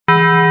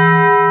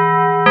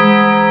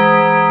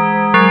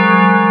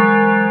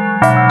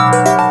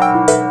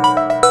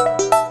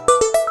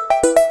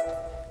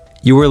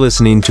You are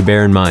listening to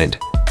Bear in Mind,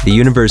 the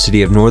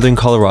University of Northern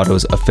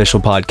Colorado's official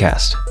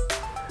podcast.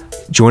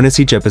 Join us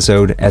each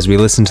episode as we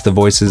listen to the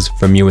voices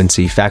from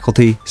UNC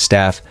faculty,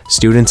 staff,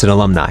 students, and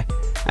alumni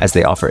as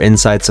they offer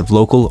insights of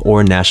local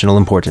or national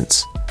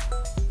importance.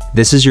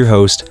 This is your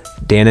host,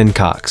 Dannon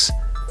Cox,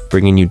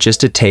 bringing you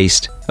just a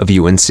taste of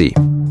UNC.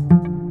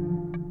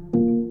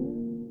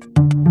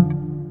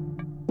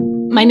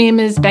 My name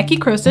is Becky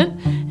Crosett,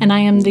 and I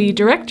am the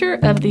Director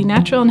of the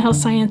Natural and Health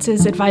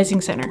Sciences Advising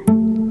Center.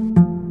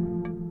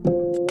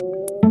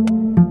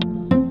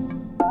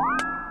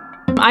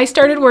 I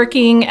started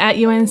working at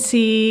UNC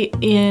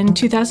in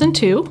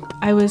 2002.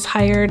 I was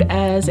hired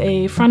as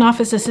a front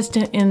office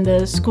assistant in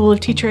the School of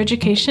Teacher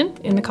Education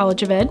in the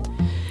College of Ed.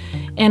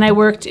 And I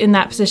worked in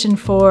that position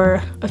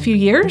for a few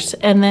years.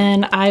 And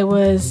then I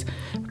was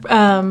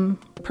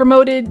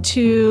promoted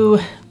to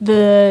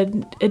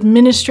the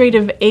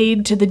administrative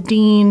aide to the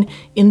dean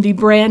in the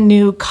brand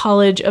new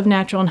College of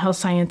Natural and Health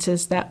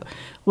Sciences that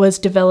was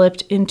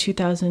developed in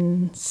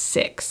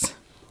 2006.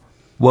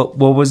 What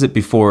was it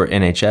before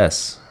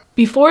NHS?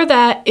 Before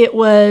that, it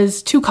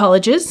was two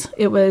colleges.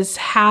 It was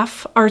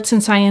half arts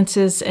and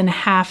sciences and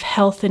half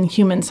health and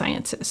human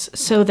sciences.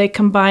 So they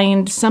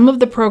combined some of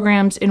the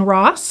programs in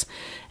Ross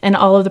and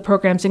all of the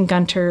programs in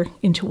Gunter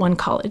into one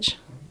college.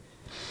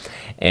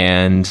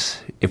 And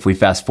if we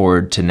fast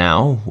forward to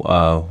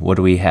now, what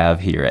do we have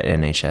here at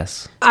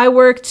NHS? I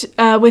worked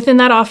within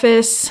that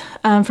office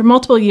for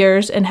multiple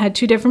years and had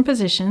two different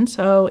positions.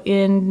 So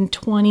in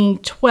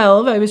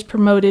 2012, I was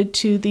promoted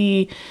to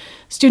the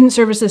Student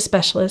Services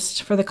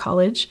Specialist for the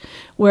college,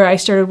 where I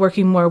started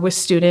working more with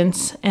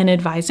students and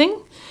advising.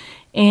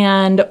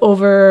 And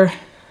over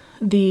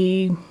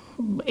the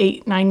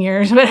 8-9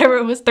 years, whatever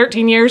it was,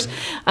 13 years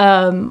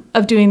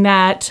of doing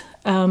that,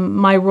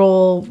 my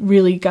role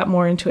really got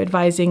more into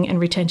advising and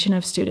retention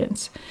of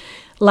students.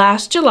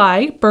 Last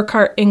July,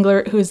 Burkhart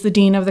Englert, who is the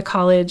dean of the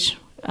college,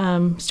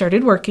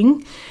 started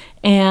working.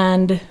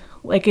 And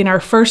like in our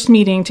first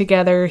meeting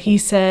together, he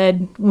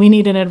said, "We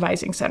need an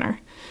advising center.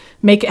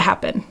 Make it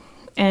happen."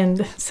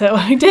 And so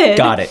I did.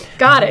 Got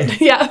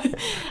it.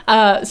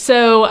 Yeah.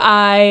 So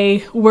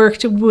I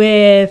worked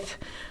with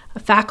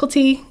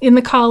faculty in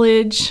the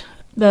college,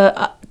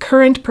 the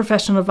current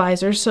professional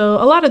advisors. So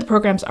a lot of the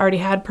programs already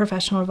had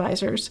professional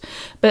advisors,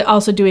 but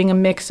also doing a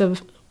mix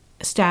of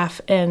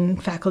staff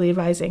and faculty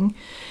advising.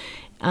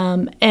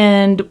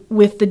 And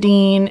with the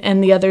dean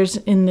and the others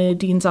in the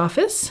dean's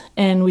office.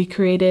 And we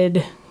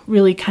created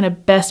really kind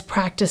of best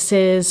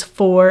practices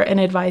for an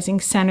advising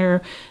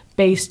center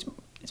based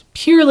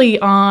purely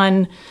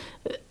on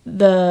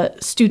the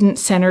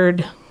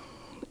student-centered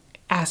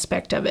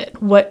aspect of it.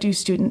 What do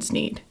students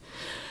need?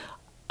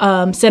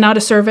 Sent out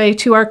a survey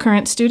to our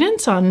current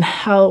students on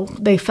how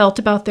they felt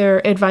about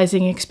their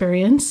advising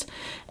experience.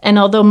 And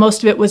although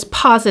most of it was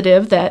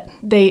positive, that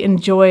they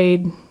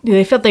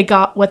felt they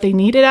got what they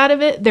needed out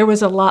of it, there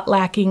was a lot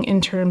lacking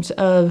in terms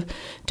of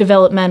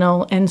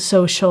developmental and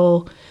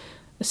social.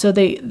 So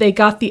they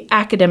got the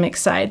academic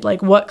side,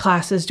 like what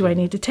classes do I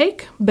need to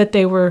take? But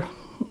they were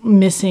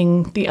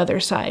missing the other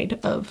side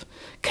of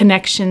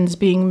connections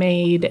being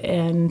made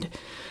and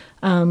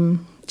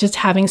just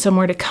having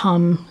somewhere to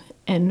come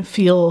and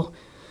feel,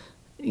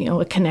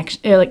 a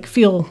connection, like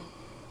feel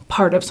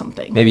part of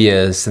something. Maybe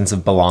a sense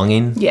of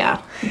belonging.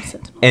 Yeah.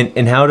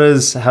 And how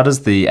does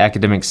the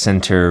academic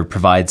center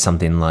provide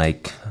something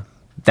like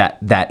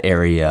that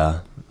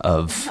area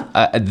of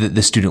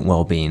the student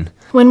well-being?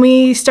 When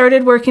we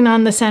started working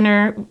on the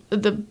center,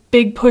 the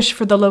big push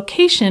for the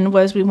location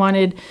was we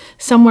wanted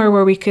somewhere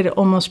where we could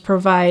almost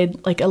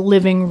provide like a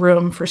living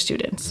room for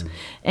students. Mm-hmm.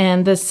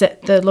 And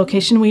the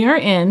location we are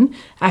in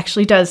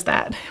actually does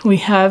that. We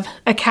have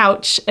a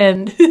couch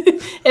and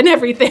and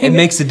everything. It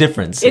makes a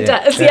difference. It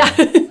does, yeah.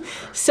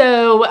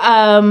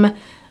 So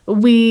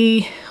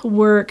we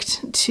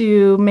worked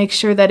to make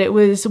sure that it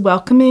was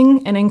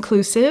welcoming and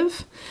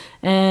inclusive.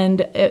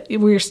 And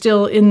we're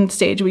still in the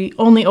stage. We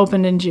only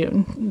opened in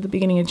June, the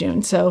beginning of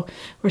June. So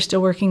we're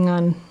still working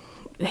on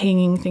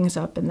hanging things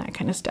up and that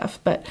kind of stuff.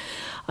 But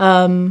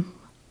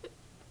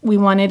we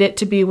wanted it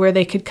to be where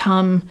they could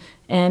come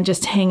and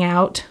just hang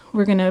out.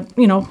 We're going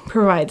to,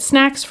 provide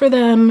snacks for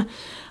them.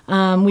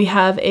 We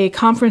have a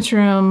conference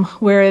room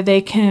where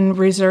they can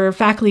reserve,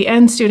 faculty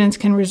and students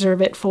can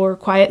reserve it for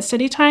quiet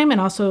study time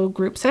and also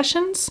group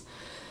sessions.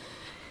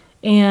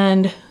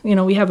 And,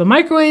 we have a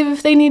microwave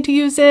if they need to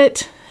use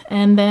it.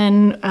 And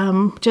then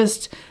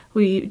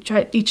we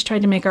tried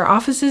to make our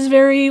offices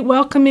very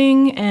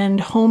welcoming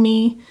and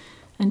homey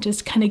and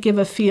just kind of give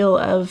a feel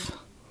of,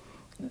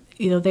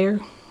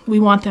 we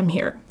want them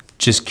here.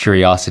 Just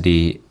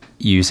curiosity,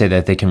 you say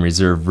that they can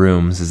reserve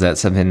rooms. Is that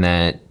something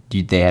that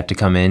they have to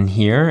come in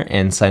here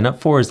and sign up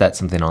for? Or is that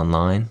something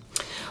online?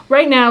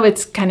 Right now,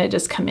 it's kind of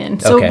just come in.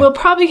 So Okay. We'll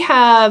probably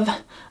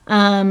have,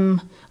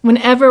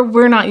 whenever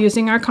we're not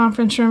using our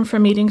conference room for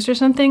meetings or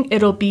something,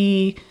 it'll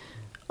be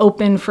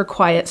open for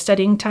quiet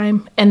studying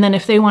time. And then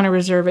if they want to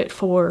reserve it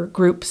for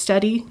group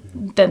study,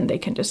 then they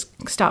can just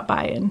stop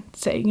by and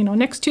say,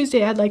 next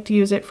Tuesday I'd like to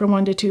use it from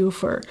 1 to 2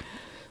 for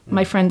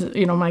my friends,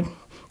 my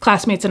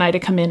classmates and I to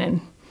come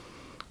in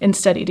and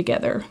study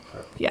together.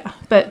 Yeah,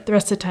 but the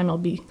rest of the time I'll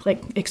be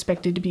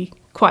expected to be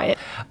quiet.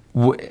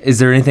 Is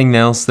there anything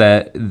else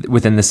that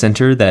within the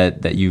center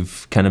that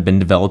you've kind of been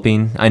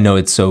developing? I know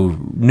it's so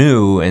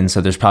new, and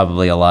so there's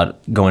probably a lot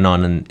going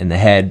on in the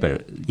head,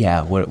 but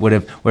yeah, what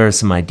have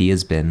some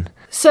ideas been?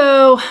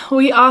 So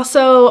we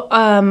also,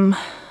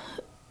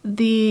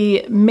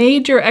 the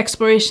major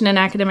exploration in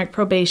academic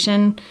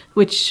probation,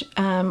 which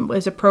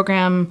was a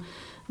program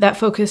that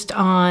focused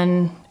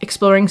on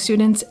exploring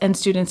students and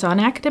students on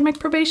academic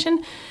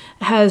probation,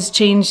 has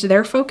changed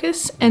their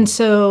focus. And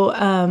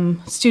so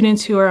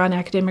students who are on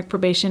academic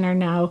probation are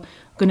now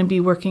going to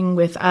be working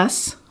with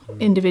us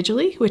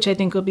individually, which I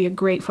think will be a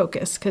great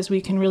focus because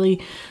we can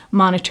really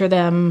monitor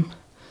them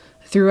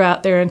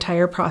throughout their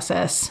entire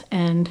process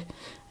and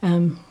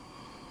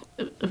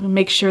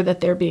make sure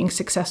that they're being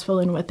successful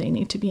in what they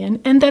need to be in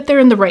and that they're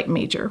in the right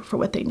major for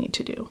what they need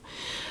to do.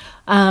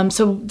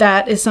 So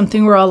that is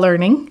something we're all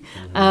learning.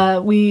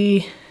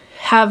 We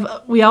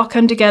all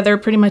come together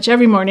pretty much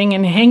every morning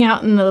and hang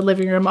out in the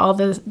living room, all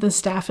the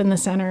staff in the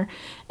center,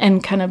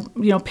 and kind of,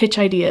 pitch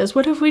ideas.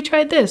 What if we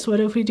tried this? What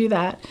if we do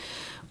that?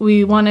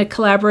 We want to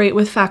collaborate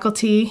with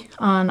faculty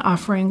on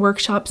offering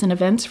workshops and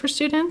events for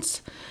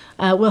students.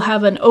 We'll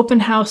have an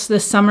open house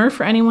this summer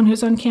for anyone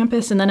who's on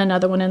campus, and then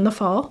another one in the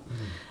fall.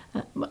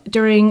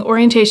 During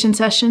orientation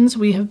sessions,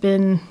 we have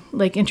been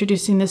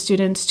introducing the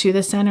students to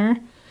the center.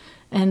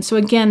 And so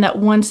again, that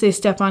once they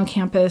step on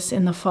campus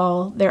in the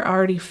fall, they're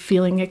already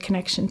feeling a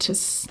connection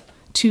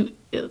to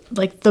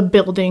the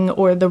building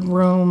or the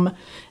room,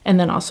 and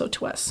then also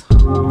to us.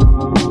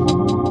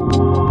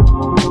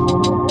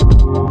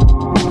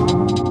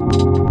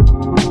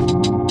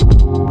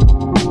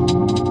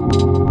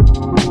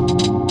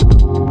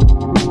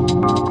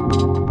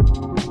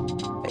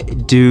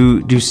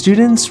 Do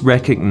students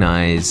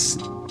recognize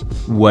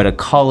what a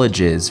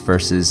college is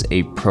versus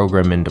a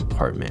program and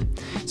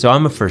department? So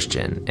I'm a first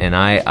gen, and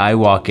I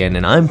walk in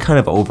and I'm kind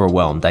of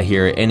overwhelmed. I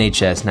hear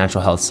NHS,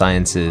 Natural Health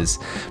Sciences,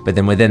 but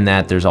then within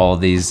that there's all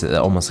these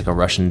almost like a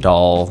Russian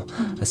doll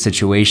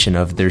situation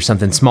of there's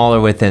something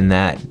smaller within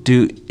that.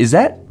 Is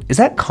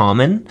that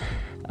common?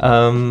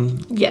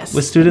 Yes,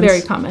 with students?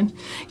 Very common.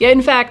 Yeah,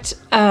 in fact,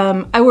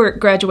 I work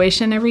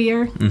graduation every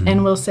year,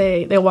 and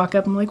they'll walk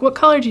up and I'm like, what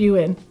college are you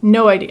in?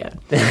 No idea.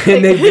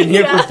 And they've been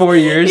here for 4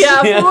 years?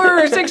 Yeah,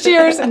 4 or 6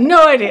 years,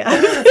 no idea.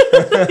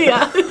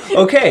 Yeah.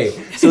 Okay,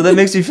 so that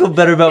makes me feel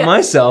better about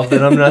myself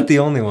that I'm not the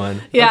only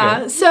one.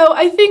 Yeah, okay. So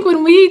I think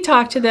when we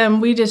talk to them,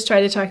 we just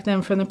try to talk to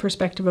them from the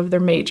perspective of their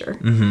major.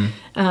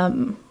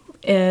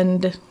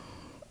 And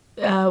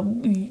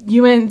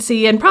UNC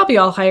and probably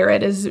all higher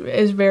ed is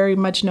very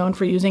much known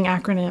for using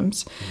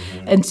acronyms.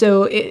 And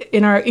so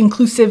in our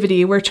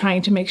inclusivity, we're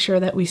trying to make sure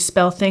that we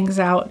spell things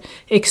out,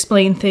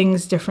 explain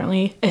things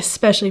differently,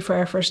 especially for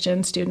our first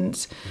gen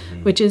students,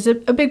 which is a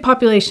big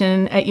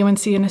population at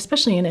UNC and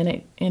especially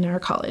in our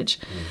college.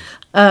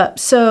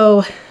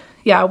 So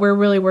yeah, we're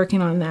really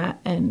working on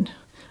that. And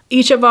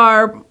each of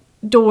our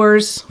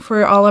doors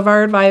for all of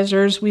our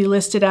advisors, we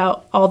listed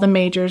out all the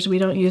majors. We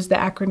don't use the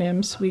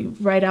acronyms. We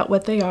write out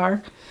what they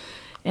are.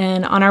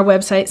 And on our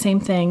website, same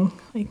thing,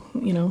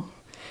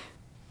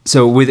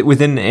 So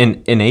within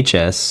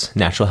NHS,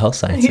 Natural Health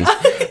Sciences,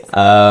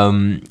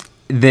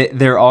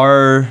 there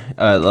are,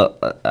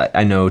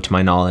 I know to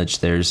my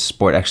knowledge, there's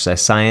sport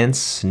exercise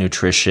science,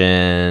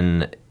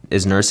 nutrition.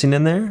 Is nursing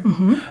in there?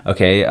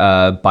 Okay.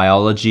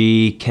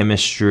 Biology,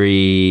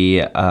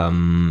 chemistry.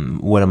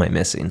 What am I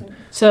missing?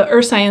 So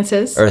earth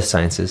sciences.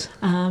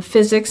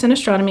 Physics and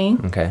astronomy.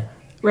 Okay.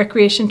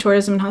 Recreation,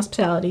 tourism, and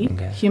hospitality.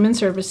 Okay. Human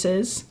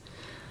services.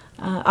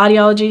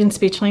 Audiology and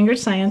speech language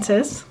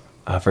sciences.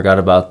 I forgot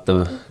about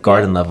the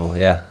garden level.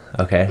 Yeah.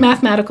 Okay.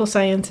 Mathematical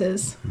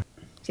sciences.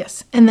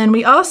 Yes. And then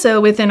we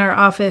also, within our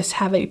office,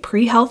 have a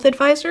pre-health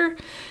advisor.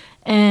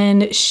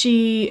 And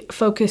she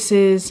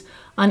focuses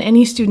on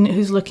any student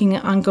who's looking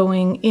on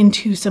going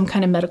into some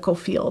kind of medical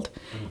field.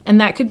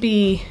 And that could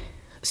be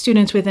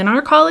students within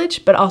our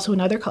college, but also in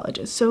other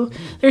colleges. So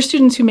there's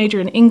students who major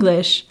in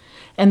English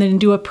and then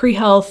do a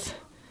pre-health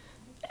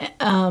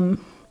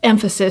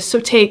emphasis. So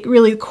take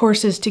really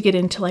courses to get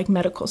into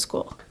medical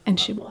school, and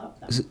she will help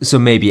them. So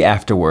maybe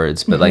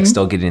afterwards, but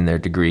still getting their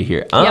degree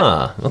here.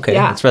 Okay.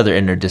 Yeah. It's rather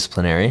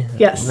interdisciplinary.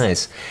 Yes.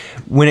 Nice.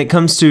 When it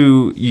comes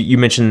to, you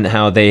mentioned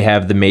how they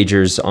have the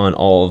majors on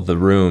all of the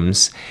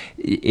rooms.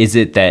 Is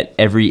it that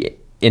every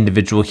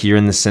individual here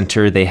in the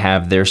center, they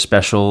have their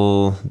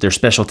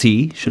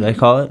specialty, should I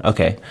call it?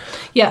 Okay.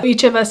 Yeah,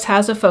 each of us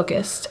has a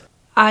focus.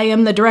 I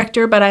am the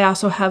director, but I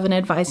also have an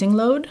advising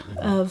load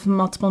of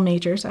multiple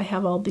majors. I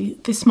have all the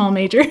small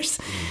majors.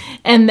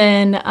 And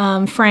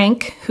then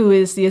Frank, who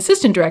is the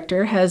assistant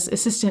director, has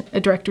assistant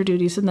director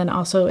duties and then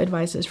also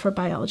advises for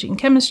biology and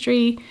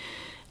chemistry.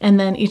 And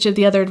then each of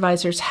the other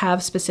advisors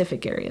have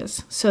specific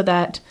areas so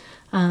that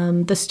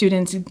the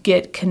students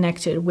get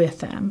connected with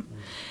them.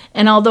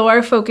 And although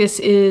our focus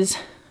is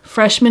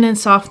freshman and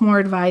sophomore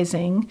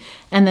advising,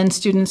 and then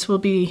students will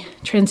be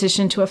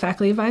transitioned to a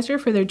faculty advisor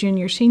for their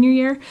junior, senior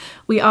year.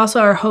 We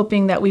also are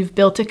hoping that we've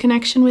built a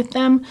connection with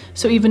them.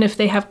 So even if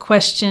they have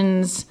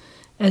questions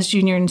as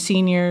junior and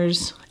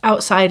seniors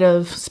outside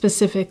of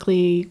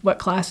specifically what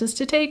classes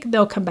to take,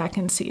 they'll come back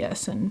and see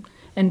us and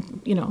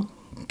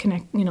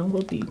connect,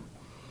 we'll be.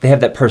 They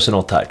have that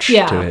personal touch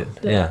to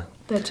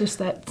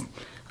it.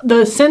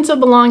 The sense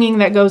of belonging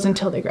that goes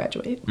until they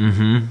graduate.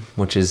 Mm-hmm.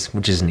 Which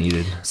is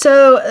needed.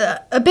 So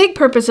a big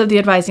purpose of the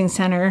Advising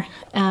Center,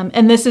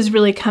 and this is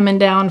really coming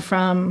down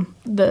from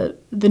the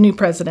new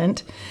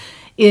president,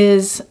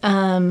 is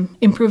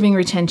improving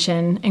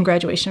retention and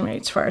graduation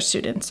rates for our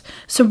students.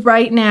 So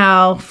right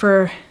now,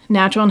 for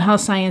natural and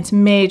health science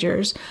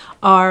majors,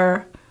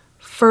 our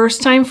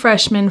first-time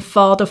freshman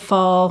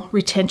fall-to-fall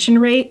retention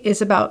rate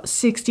is about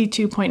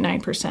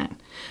 62.9%,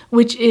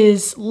 which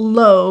is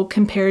low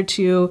compared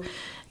to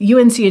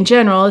UNC in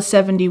general is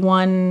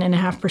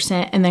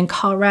 71.5%, and then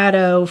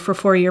Colorado for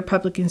four-year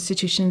public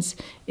institutions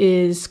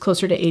is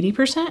closer to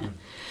 80%.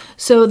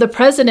 So the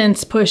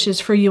president's push is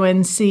for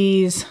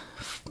UNC's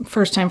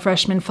first-time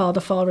freshman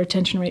fall-to-fall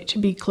retention rate to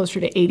be closer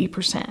to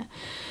 80%.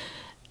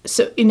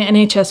 So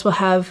NHS will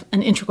have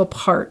an integral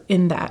part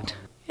in that.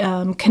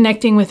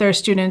 Connecting with our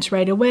students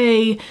right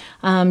away,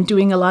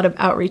 doing a lot of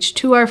outreach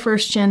to our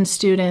first-gen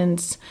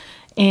students,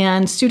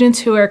 and students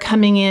who are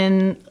coming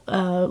in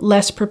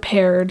less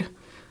prepared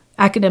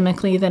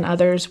academically than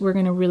others, we're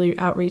going to really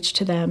outreach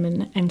to them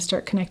and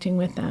start connecting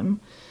with them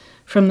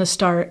from the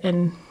start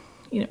and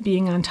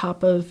being on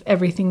top of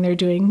everything they're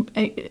doing,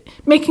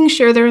 making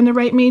sure they're in the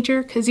right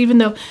major, because even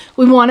though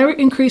we want to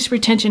increase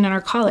retention in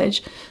our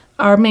college,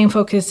 our main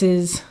focus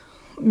is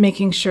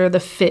making sure the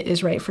fit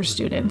is right for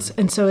students.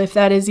 And so if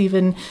that is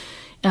even,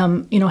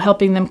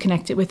 helping them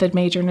connect it with a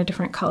major in a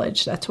different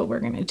college, that's what we're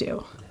going to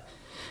do.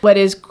 What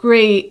is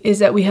great is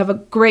that we have a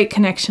great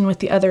connection with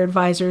the other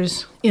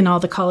advisors in all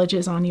the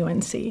colleges on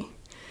UNC.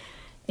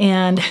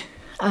 And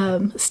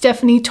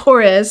Stephanie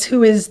Torres,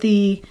 who is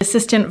the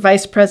Assistant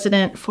Vice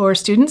President for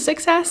Student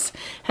Success,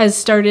 has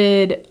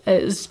started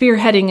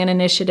spearheading an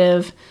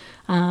initiative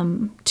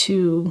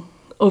to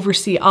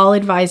oversee all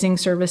advising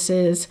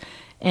services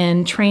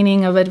and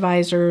training of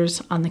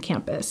advisors on the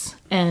campus.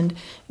 And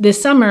this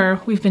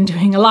summer, we've been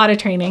doing a lot of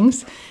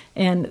trainings,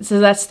 and so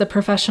that's the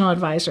professional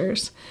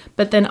advisors,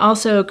 but then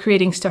also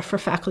creating stuff for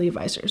faculty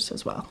advisors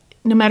as well.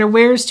 No matter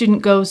where a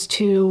student goes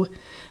to,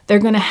 they're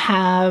going to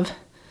have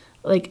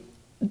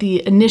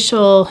the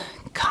initial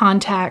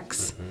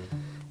contacts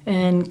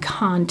and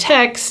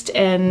context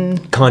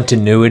and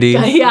continuity.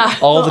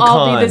 All the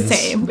cons, be the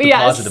same.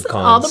 Positive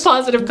cons. All the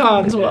positive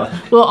cons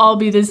will all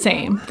be the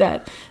same.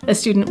 That a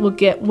student will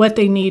get what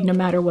they need no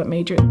matter what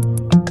major.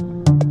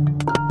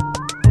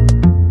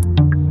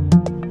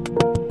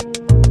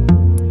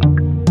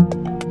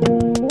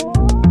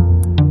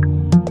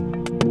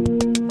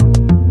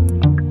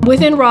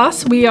 Within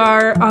Ross, we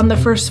are on the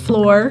first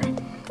floor,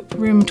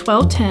 room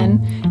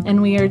 1210, and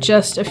we are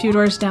just a few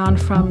doors down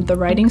from the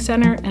Writing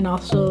Center and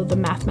also the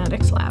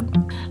Mathematics Lab.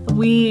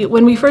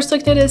 When we first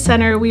looked at a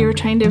center, we were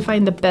trying to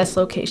find the best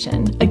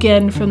location,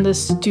 again, from the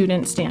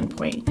student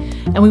standpoint,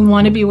 and we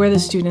want to be where the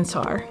students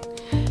are.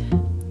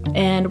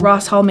 And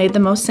Ross Hall made the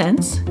most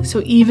sense.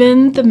 So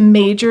even the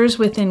majors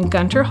within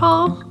Gunter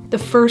Hall, the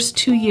first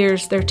 2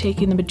 years, they're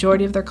taking the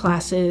majority of their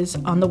classes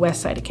on the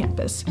west side of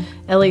campus.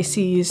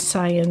 LACs,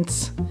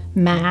 science,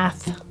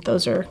 math,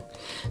 those are.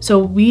 So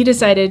we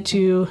decided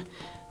to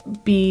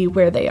be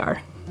where they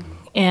are.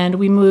 And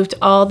we moved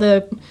all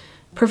the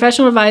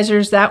professional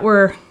advisors that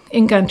were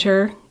in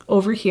Gunter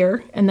over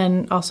here, and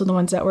then also the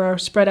ones that were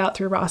spread out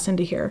through Ross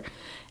into here.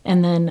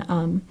 And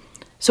then,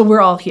 so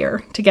we're all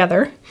here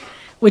together,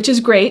 which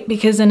is great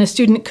because then a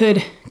student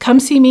could come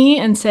see me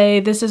and say,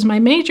 this is my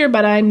major,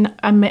 but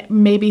I'm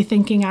maybe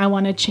thinking I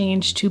want to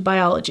change to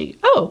biology.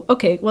 Oh,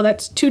 okay, well,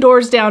 that's 2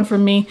 doors down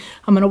from me.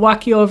 I'm going to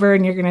walk you over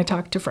and you're going to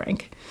talk to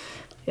Frank.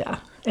 Yeah.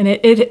 And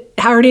it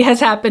already has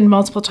happened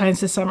multiple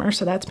times this summer,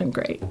 so that's been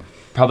great.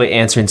 Probably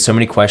answering so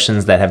many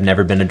questions that have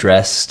never been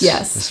addressed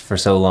for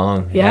so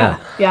long. Yeah.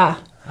 Oh,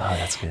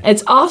 that's good.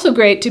 It's also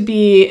great to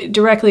be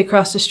directly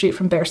across the street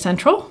from Bear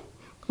Central,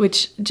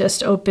 which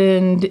just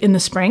opened in the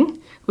spring,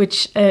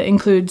 which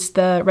includes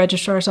the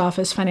Registrar's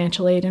Office,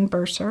 Financial Aid, and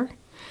Bursar.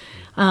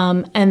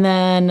 And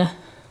then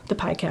the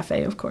Pie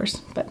Cafe, of course.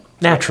 But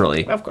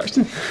naturally. Of course.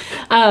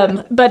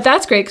 But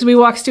that's great because we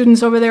walk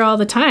students over there all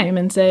the time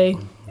and say,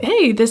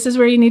 hey, this is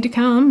where you need to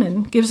come,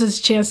 and gives us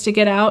a chance to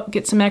get out,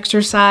 get some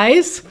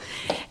exercise,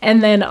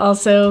 and then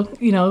also,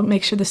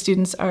 make sure the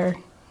students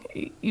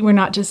we're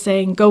not just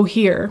saying go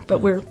here, but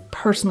we're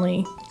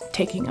personally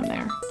taking them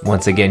there.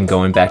 Once again,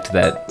 going back to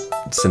that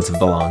sense of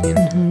belonging.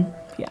 Mm-hmm.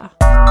 Yeah.